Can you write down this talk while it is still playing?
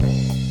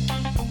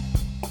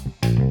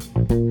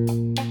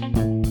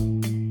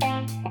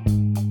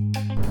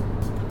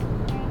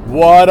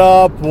What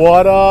up,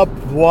 what up,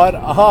 what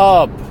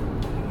up?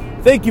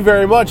 Thank you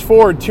very much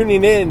for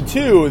tuning in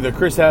to the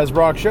Chris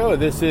Hasbrock Show.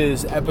 This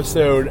is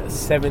episode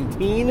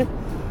 17.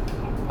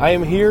 I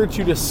am here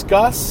to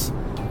discuss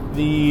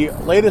the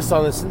latest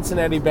on the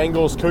Cincinnati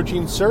Bengals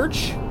coaching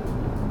search.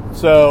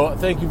 So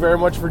thank you very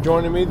much for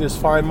joining me this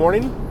fine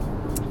morning.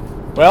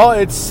 Well,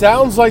 it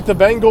sounds like the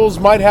Bengals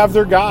might have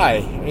their guy,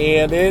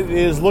 and it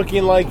is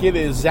looking like it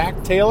is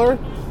Zac Taylor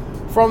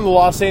from the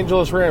Los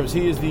Angeles Rams.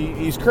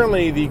 He's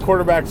currently the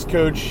quarterback's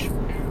coach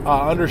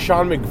under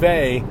Sean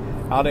McVay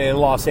out in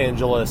Los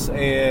Angeles,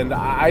 and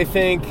I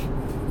think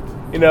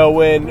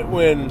when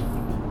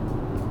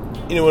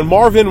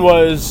Marvin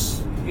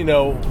was when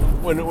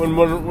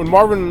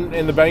Marvin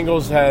and the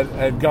Bengals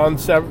had gone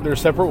their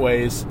separate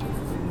ways,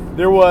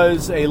 there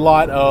was a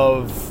lot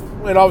of,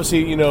 and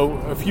obviously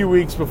a few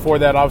weeks before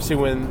that, obviously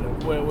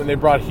when they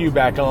brought Hugh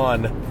back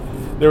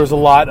on, there was a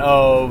lot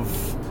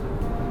of,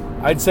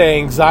 I'd say,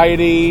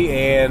 anxiety,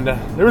 and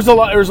there was a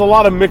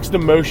lot of mixed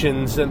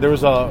emotions, and there was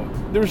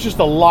just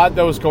a lot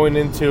that was going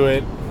into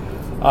it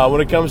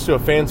when it comes to a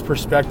fan's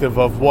perspective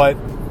of what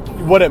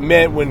it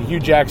meant when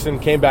Hugh Jackson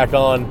came back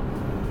on.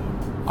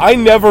 I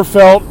never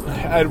felt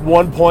at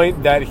one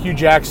point that Hugh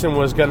Jackson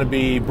was going to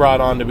be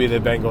brought on to be the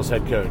Bengals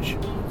head coach.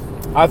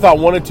 I thought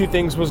one of two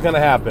things was going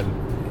to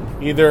happen.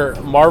 Either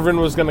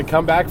Marvin was going to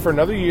come back for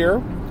another year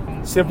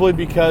simply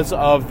because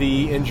of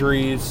the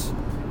injuries,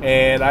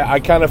 and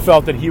I kind of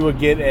felt that he would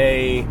get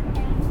a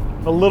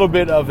little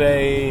bit of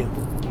a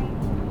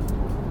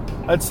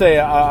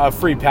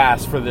free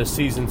pass for this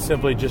season,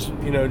 simply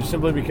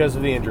because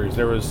of the injuries.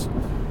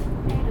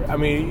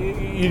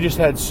 You just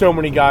had so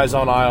many guys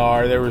on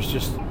IR.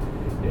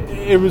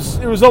 It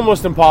was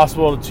almost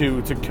impossible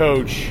to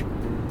coach,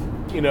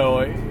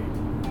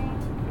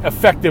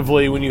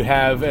 effectively when you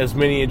have as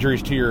many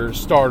injuries to your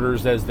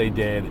starters as they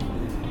did.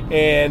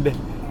 And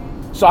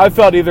so I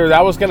felt either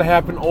that was going to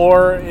happen,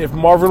 or if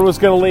Marvin was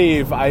going to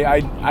leave,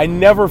 I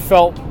never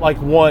felt like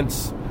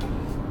once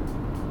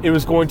it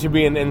was going to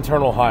be an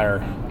internal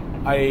hire.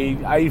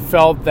 I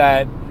felt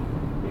that,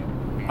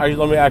 let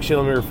me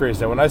rephrase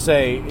that. When I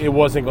say it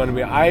wasn't going to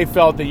be, I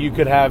felt that you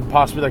could have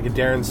possibly like a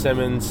Darren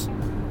Simmons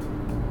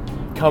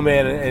come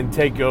in and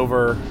take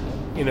over,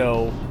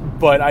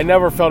 but I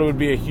never felt it would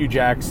be a Hugh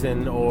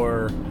Jackson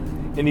or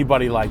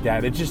anybody like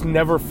that. It just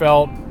never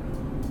felt,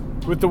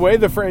 with the way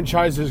the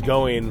franchise is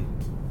going,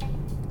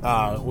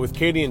 with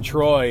Katie and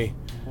Troy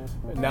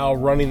now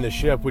running the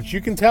ship, which you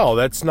can tell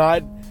that's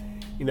not,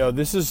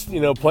 this is,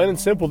 plain and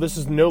simple, this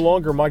is no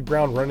longer Mike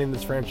Brown running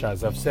this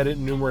franchise. I've said it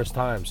numerous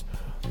times.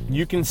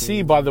 You can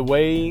see by the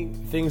way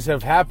things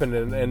have happened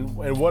and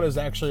what has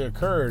actually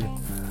occurred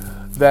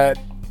that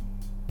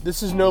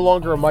this is no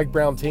longer a Mike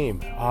Brown team,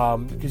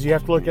 because you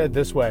have to look at it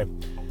this way.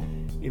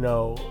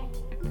 The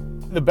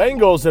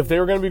Bengals, if they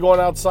were going to be going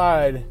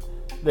outside,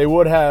 they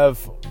would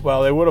have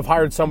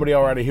hired somebody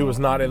already who was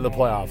not in the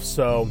playoffs.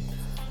 So,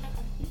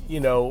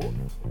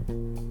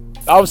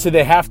 obviously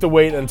they have to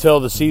wait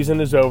until the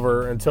season is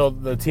over, until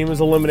the team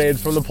is eliminated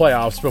from the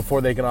playoffs before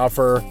they can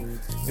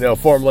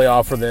formally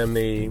offer them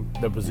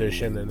the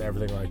position and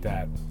everything like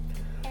that.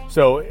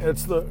 So,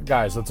 let's look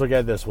at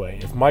it this way.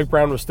 If Mike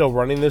Brown was still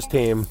running this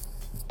team,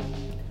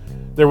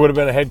 there would have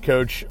been a head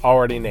coach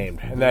already named,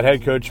 and that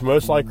head coach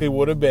most likely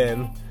would have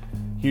been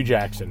Hugh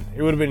Jackson.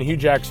 It would have been Hugh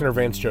Jackson or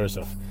Vance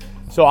Joseph.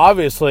 So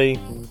obviously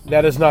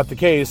that is not the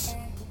case,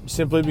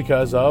 simply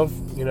because of,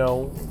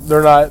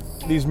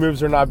 these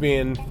moves are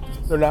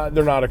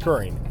not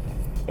occurring.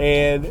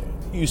 And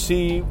you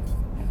see,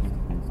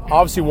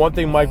 obviously one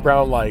thing Mike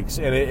Brown likes,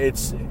 and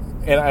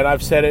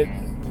I've said it,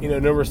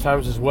 numerous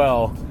times as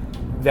well,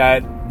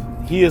 that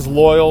he is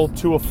loyal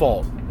to a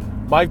fault.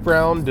 Mike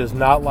Brown does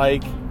not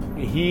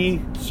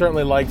he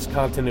certainly likes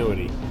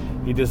continuity.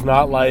 He does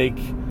not like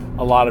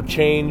a lot of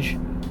change.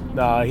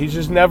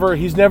 He's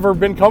never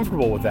been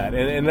comfortable with that,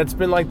 and it's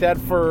been like that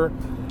for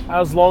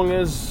as long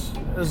as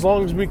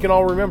we can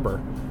all remember.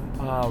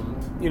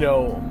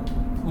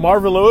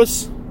 Marvin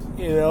Lewis,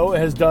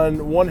 has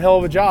done one hell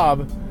of a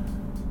job,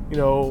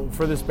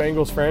 for this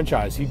Bengals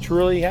franchise. He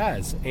truly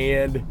has,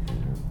 and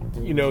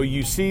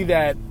you see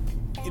that,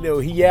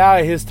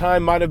 his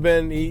time might have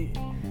been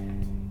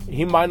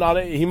he might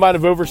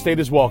have overstayed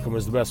his welcome,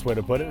 is the best way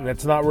to put it, and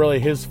it's not really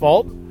his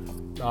fault.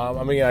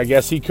 I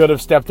guess he could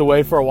have stepped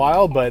away for a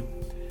while, but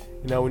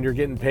when you're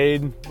getting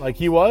paid like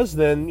he was,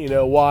 then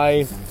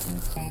why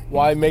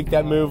make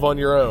that move on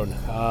your own?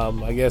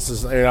 I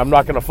guess I'm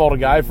not going to fault a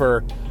guy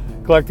for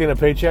collecting a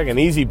paycheck, an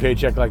easy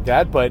paycheck like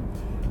that, but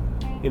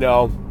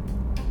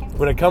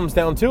when it comes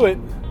down to it,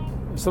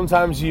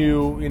 sometimes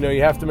you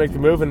have to make the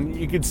move, and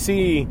you could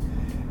see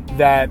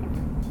that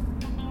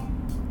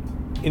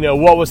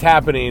what was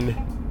happening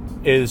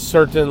is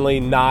certainly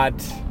not.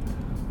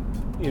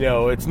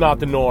 It's not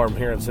the norm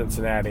here in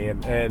Cincinnati,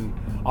 and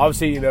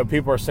obviously,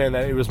 people are saying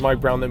that it was Mike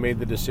Brown that made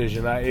the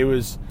decision. It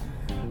was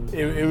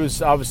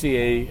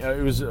obviously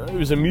it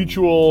was a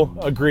mutual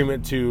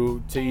agreement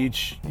to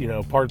each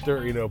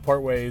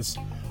part ways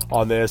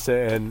on this,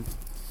 and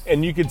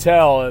you could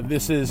tell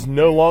this is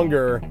no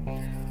longer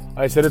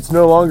I said it's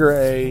no longer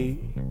a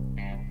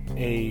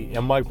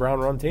Mike Brown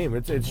run team.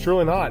 It's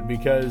truly not,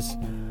 because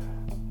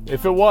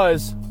if it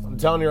was, I'm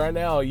telling you right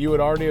now, you would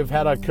already have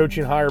had a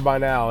coaching hire by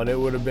now, and it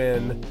would have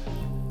been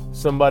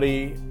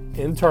somebody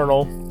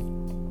internal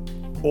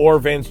or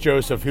Vance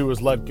Joseph, who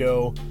was let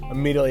go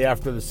immediately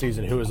after the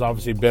season, who has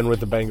obviously been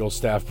with the Bengals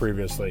staff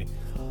previously.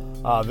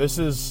 This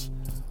is,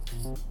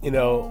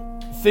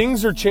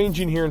 things are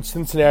changing here in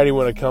Cincinnati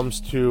when it comes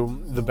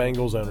to the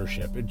Bengals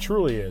ownership. It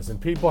truly is, and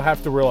people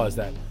have to realize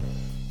that.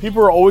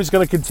 People are always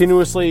going to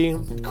continuously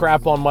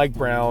crap on Mike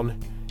Brown,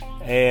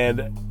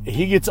 and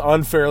he gets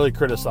unfairly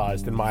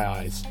criticized in my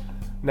eyes.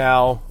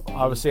 Now,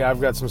 obviously,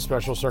 I've got some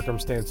special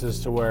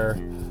circumstances to where,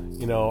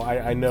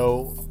 I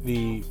know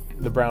the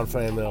Brown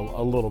family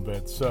a little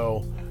bit,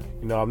 so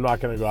I'm not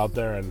going to go out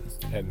there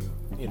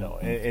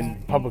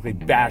and publicly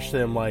bash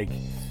them like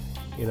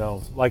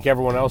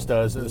everyone else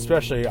does,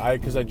 especially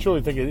because I truly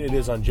think it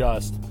is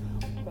unjust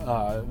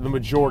the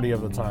majority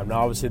of the time.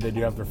 Now, obviously, they do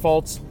have their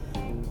faults.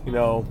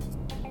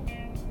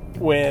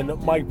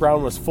 When Mike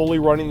Brown was fully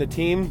running the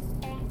team,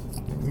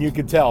 you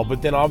could tell.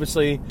 But then,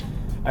 obviously,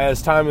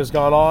 as time has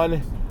gone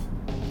on,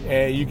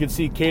 you can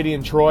see Katie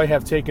and Troy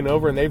have taken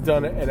over, and they've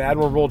done an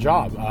admirable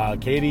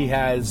job. Katie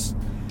has,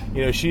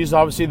 she's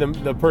obviously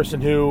the person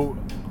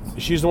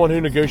she's the one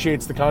who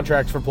negotiates the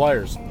contracts for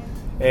players.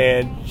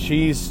 And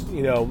she's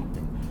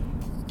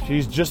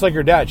just like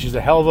her dad. She's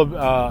a hell of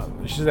a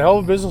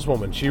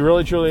businesswoman. She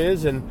really, truly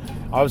is. And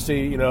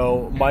obviously,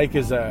 Mike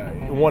is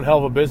one hell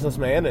of a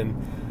businessman, and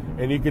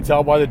you can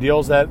tell by the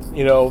deals that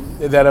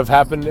that have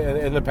happened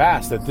in the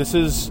past that this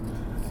is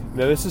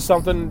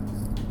something.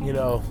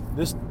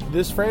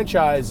 This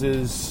franchise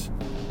is,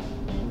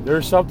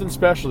 there's something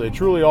special. They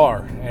truly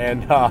are,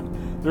 and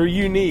they're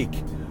unique.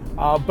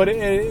 But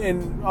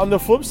on the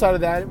flip side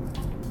of that,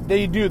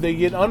 they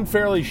get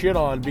unfairly shit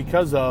on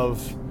because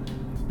of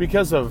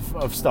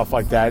stuff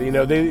like that.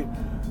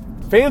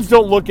 Fans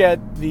don't look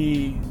at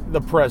the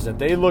present;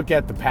 they look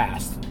at the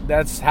past.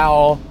 That's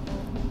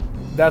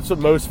what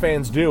most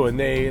fans do, and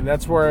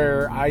that's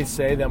where I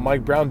say that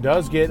Mike Brown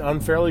does get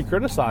unfairly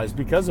criticized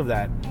because of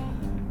that.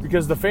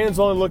 Because the fans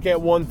only look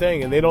at one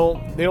thing, and they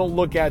don't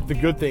look at the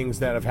good things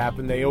that have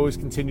happened. They always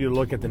continue to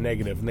look at the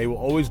negative, and they will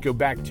always go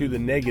back to the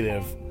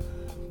negative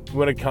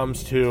when it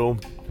comes to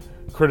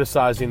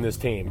criticizing this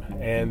team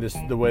and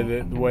the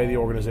way the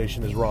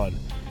organization is run.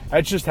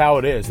 That's just how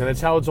it is, and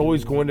it's how it's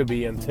always going to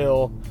be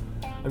until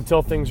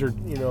things are,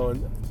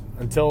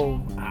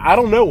 until I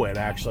don't know when,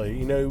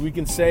 actually. We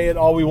can say it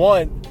all we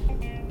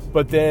want,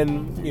 but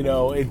then,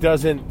 it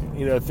doesn't,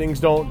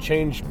 things don't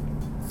change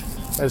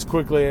as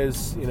quickly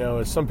as,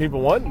 as some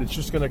people want. It's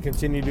just going to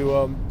continue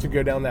to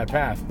go down that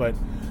path. But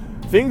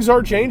things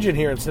are changing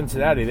here in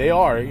Cincinnati. They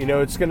are.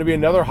 It's going to be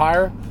another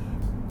hire.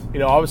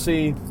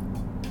 Obviously,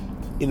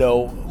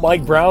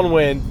 Mike Brown,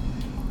 when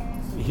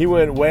he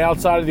went way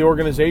outside of the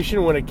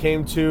organization when it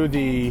came to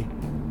the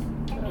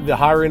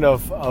hiring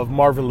of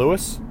Marvin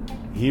Lewis.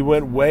 He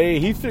went way.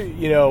 He threw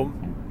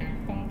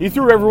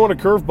everyone a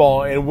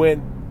curveball and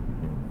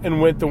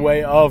went the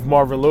way of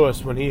Marvin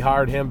Lewis when he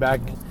hired him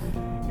back,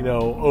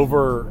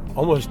 over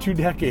almost 2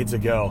 decades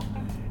ago,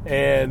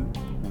 and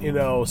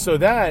so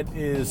that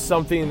is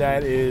something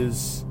that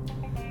is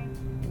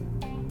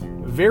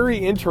very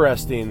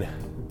interesting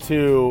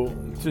to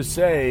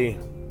say,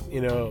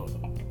 in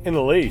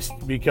the least,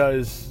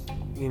 because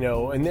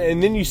and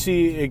then you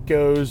see it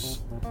goes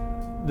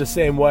the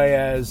same way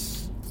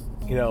as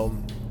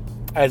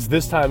as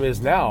this time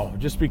is now,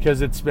 just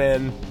because it's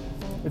been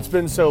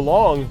so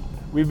long.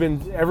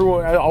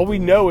 All we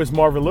know is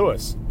Marvin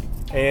Lewis,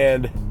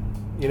 and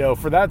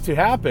for that to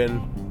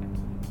happen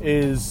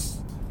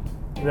is,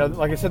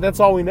 like I said,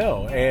 that's all we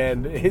know,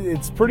 and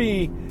it's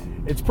pretty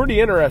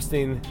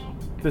interesting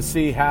to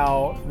see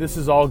how this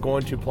is all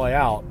going to play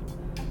out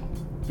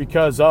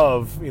because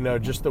of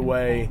just the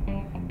way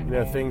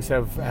things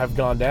have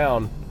gone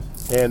down,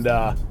 and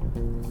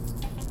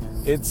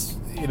it's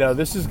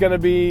this is going to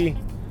be.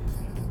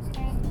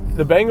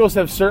 The Bengals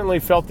have certainly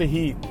felt the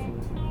heat,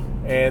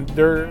 and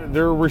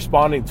they're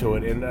responding to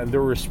it, and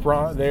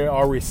they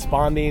are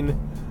responding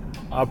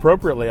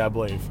appropriately, I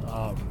believe.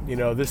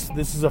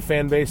 This is a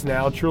fan base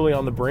now truly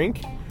on the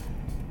brink,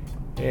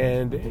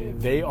 and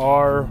they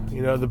are,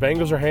 the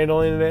Bengals are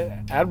handling it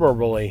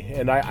admirably,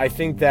 and I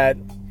think that,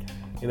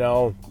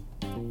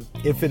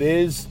 if it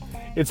is,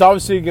 it's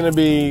obviously going to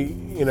be,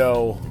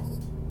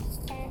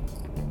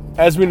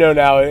 as we know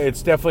now,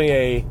 it's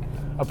definitely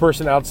a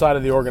person outside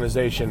of the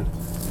organization.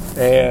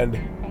 And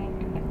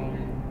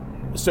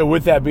so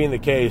with that being the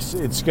case,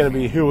 it's going to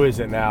be, who is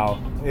it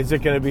now? Is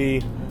it going to be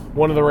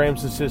one of the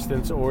Rams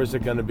assistants, or is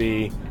it going to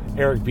be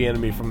Eric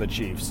Bieniemy from the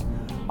Chiefs?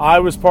 I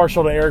was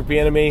partial to Eric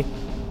Bieniemy,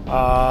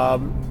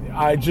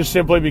 I just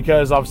simply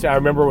because obviously I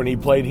remember when he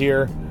played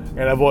here,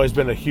 and I've always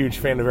been a huge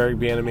fan of Eric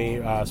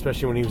Bieniemy,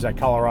 especially when he was at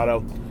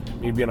Colorado.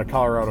 Me being a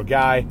Colorado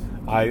guy,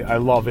 I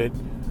love it.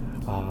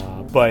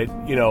 But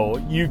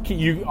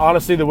you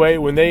honestly, the way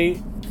when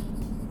the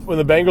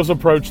Bengals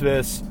approach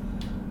this,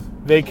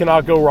 they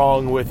cannot go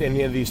wrong with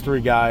any of these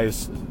three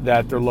guys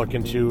that they're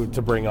looking to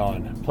bring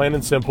on. Plain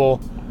and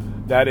simple,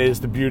 that is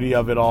the beauty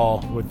of it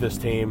all with this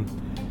team.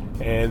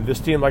 And this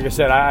team, like I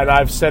said,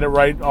 I've said it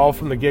right all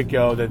from the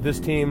get-go, that this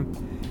team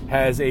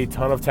has a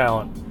ton of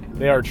talent.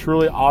 They are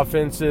truly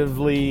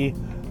offensively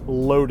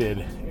loaded,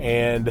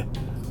 and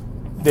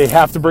they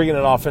have to bring in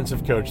an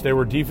offensive coach. They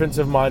were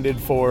defensive-minded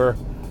for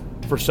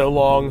so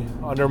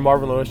long under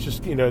Marvin Lewis,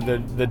 just,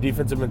 the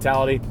defensive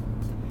mentality.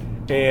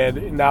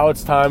 And now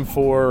it's time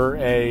for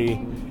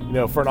an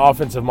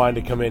offensive mind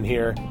to come in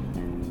here,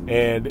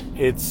 and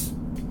it's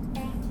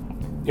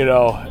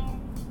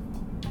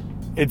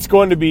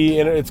going to be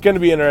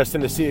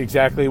interesting to see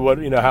exactly what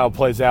how it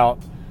plays out.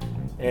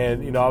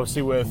 And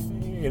obviously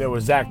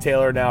with Zac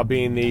Taylor now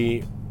being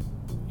the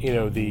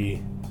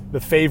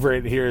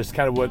favorite here is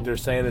kind of what they're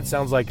saying. It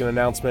sounds like an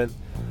announcement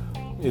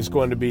is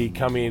going to be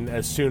coming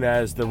as soon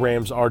as the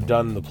Rams are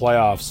done in the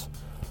playoffs.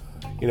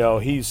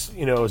 He's,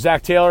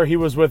 Zac Taylor, he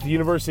was with the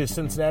University of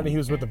Cincinnati. He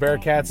was with the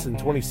Bearcats in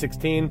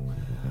 2016.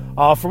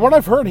 From what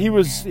I've heard, he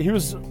was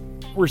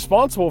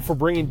responsible for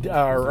bringing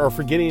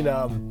for getting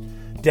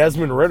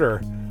Desmond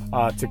Ridder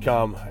to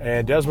come.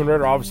 And Desmond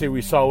Ridder, obviously,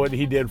 we saw what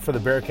he did for the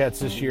Bearcats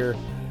this year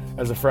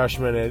as a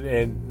freshman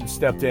and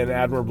stepped in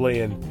admirably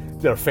and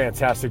did a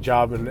fantastic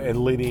job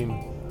in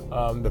leading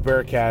the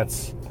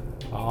Bearcats.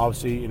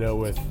 Obviously,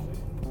 with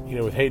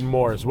Hayden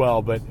Moore as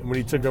well. But when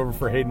he took over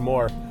for Hayden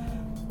Moore,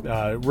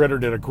 Ridder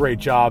did a great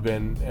job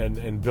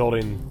in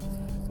building,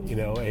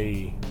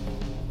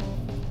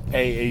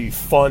 a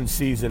fun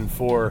season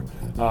for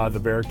the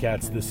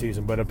Bearcats this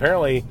season. But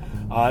apparently,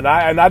 and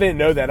I didn't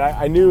know that.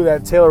 I knew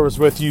that Taylor was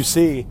with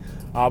UC,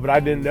 but I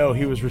didn't know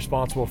he was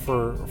responsible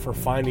for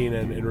finding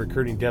and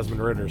recruiting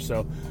Desmond Ridder.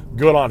 So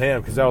good on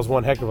him, because that was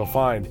one heck of a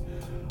find.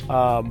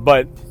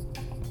 But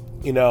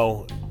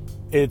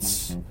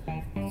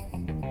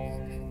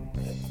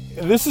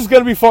this is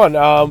going to be fun,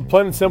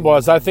 plain and simple,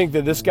 as I think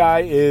that this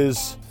guy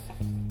is,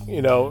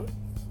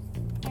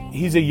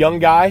 he's a young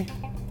guy.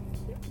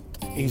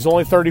 He's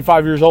only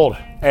 35 years old,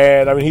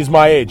 and, he's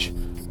my age.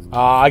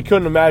 I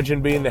couldn't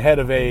imagine being the head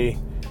of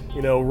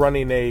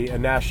running a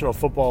National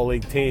Football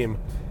League team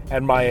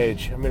at my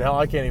age. Hell,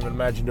 I can't even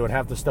imagine doing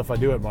half the stuff I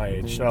do at my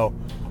age. So,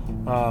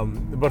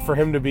 but for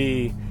him to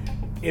be,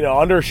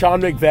 under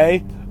Sean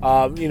McVay,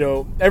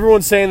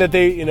 everyone's saying that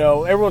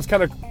everyone's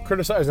kind of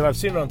criticizing, I've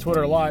seen it on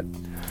Twitter a lot,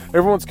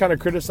 everyone's kind of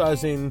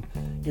criticizing,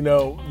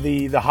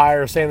 the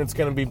hire, saying it's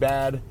going to be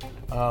bad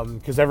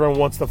because everyone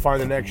wants to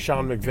find the next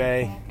Sean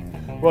McVay.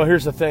 Well,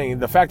 here's the thing.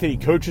 The fact that he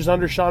coaches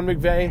under Sean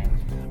McVay,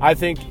 I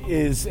think,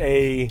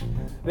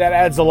 that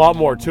adds a lot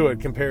more to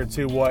it compared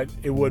to what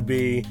it would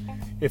be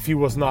if he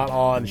was not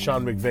on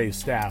Sean McVay's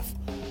staff.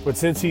 But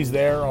since he's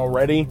there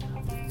already,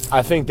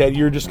 I think that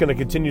you're just going to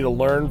continue to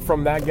learn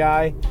from that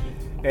guy.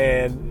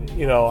 And,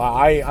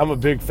 I'm a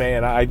big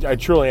fan. I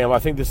truly am. I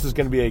think this is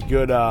going to be a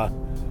good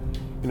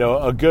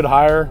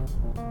hire.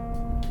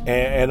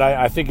 And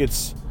I think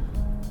it's,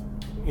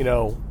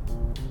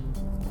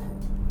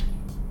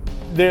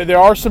 there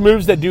are some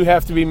moves that do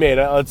have to be made.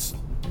 It's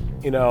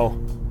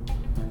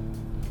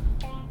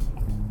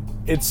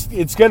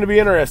going to be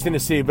interesting to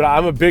see, but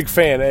I'm a big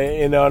fan,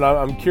 and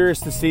I'm curious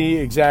to see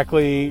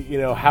exactly,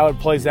 how it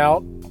plays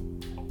out.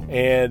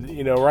 And,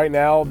 right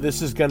now,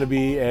 this is going to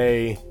be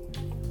a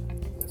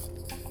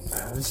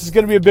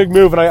big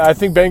move, and I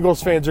think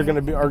Bengals fans are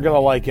going to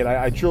like it.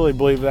 I truly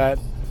believe that.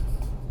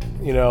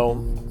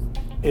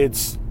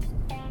 It's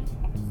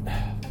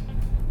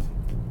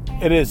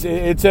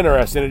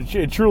interesting.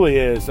 It truly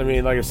is.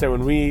 Like I said,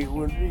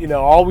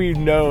 all we've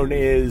known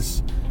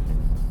is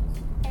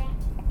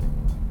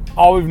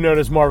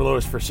Marvin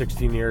Lewis for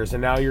 16 years,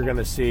 and now you're going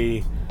to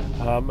see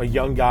a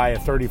young guy, a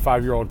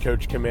 35-year-old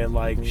coach, come in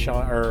like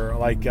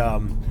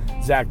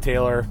Zac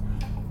Taylor,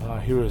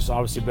 who has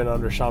obviously been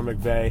under Sean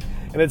McVay,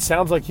 and it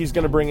sounds like he's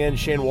going to bring in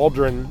Shane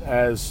Waldron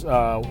as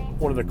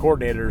one of the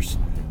coordinators,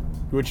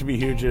 which would be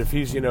huge if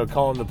he's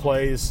calling the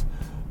plays.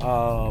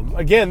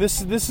 Again,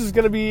 this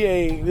could be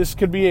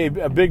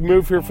a big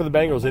move here for the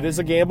Bengals. It is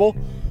a gamble,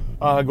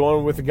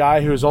 going with a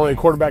guy who is only a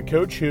quarterback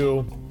coach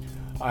who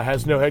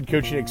has no head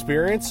coaching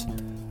experience.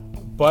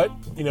 But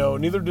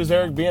neither does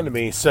Eric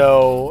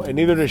Bieniemy, and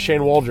neither does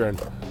Shane Waldron.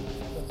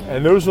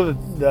 And those are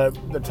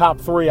the top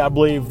three, I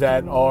believe,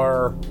 that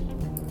are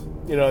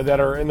that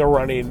are in the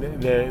running,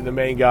 the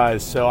main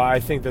guys. So I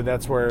think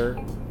that's where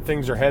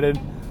things are headed.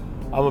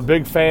 I'm a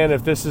big fan.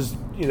 If this is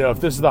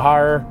the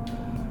hire,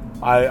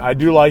 I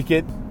do like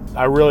it.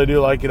 I really do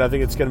like it. I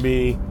think it's going to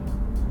be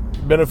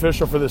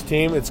beneficial for this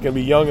team. It's going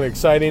to be young and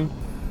exciting.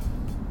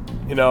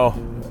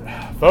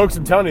 Folks,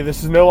 I'm telling you,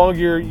 this is no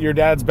longer your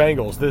dad's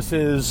Bengals. This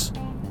is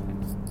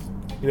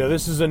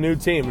a new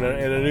team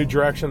and a new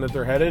direction that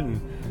they're headed. And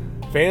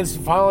fans,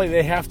 finally,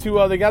 they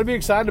got to be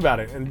excited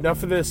about it. And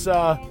enough of this,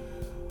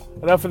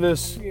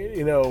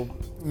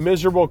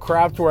 miserable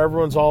crap to where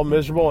everyone's all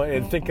miserable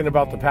and thinking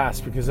about the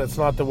past, because that's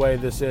not the way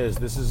this is.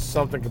 This is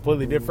something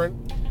completely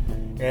different.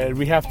 And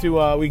we got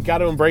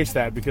to embrace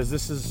that, because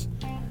this is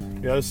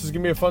going to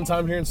be a fun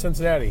time here in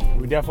Cincinnati.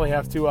 We definitely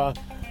have to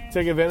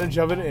take advantage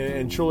of it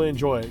and truly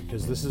enjoy it,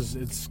 because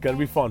it's going to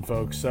be fun,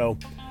 folks. So,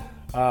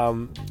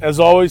 as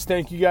always,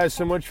 thank you guys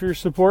so much for your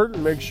support,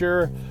 and make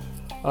sure,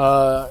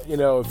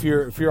 if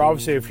you're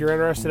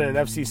interested in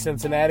FC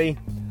Cincinnati,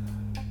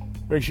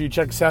 make sure you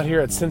check us out here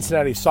at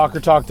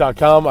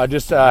CincinnatiSoccerTalk.com. I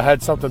just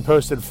had something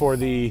posted for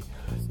the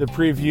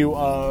preview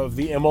of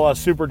the MLS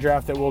Super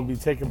Draft that will be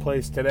taking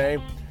place today.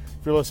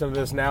 If you're listening to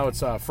this now,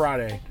 it's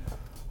Friday.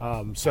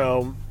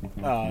 So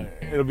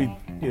it'll be,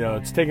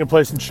 it's taking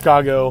place in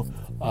Chicago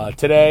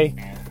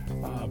today.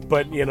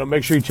 But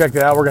make sure you check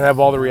that out. We're going to have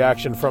all the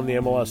reaction from the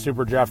MLS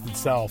Super Draft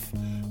itself.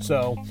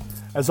 So,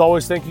 as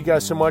always, thank you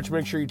guys so much.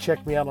 Make sure you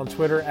check me out on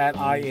Twitter at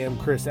I am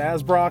Chris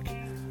Asbrock.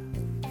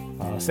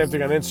 Same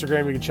thing on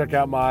Instagram. You can check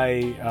out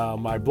my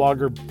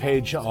blogger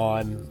page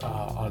on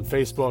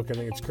Facebook. I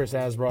think it's Chris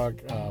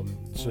Asbrock.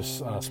 It's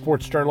just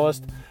sports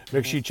journalist.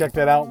 Make sure you check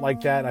that out.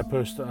 Like that. I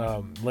post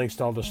links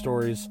to all the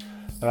stories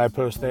that I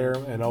post there.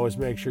 And always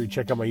make sure you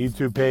check out my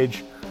YouTube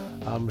page.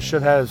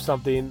 Should have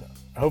something.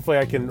 Hopefully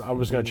I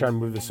was going to try and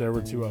move this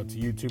over to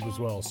YouTube as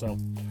well. So,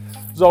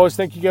 as always,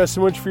 thank you guys so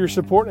much for your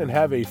support, and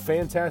have a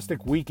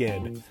fantastic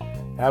weekend.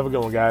 Have a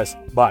good one, guys.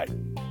 Bye.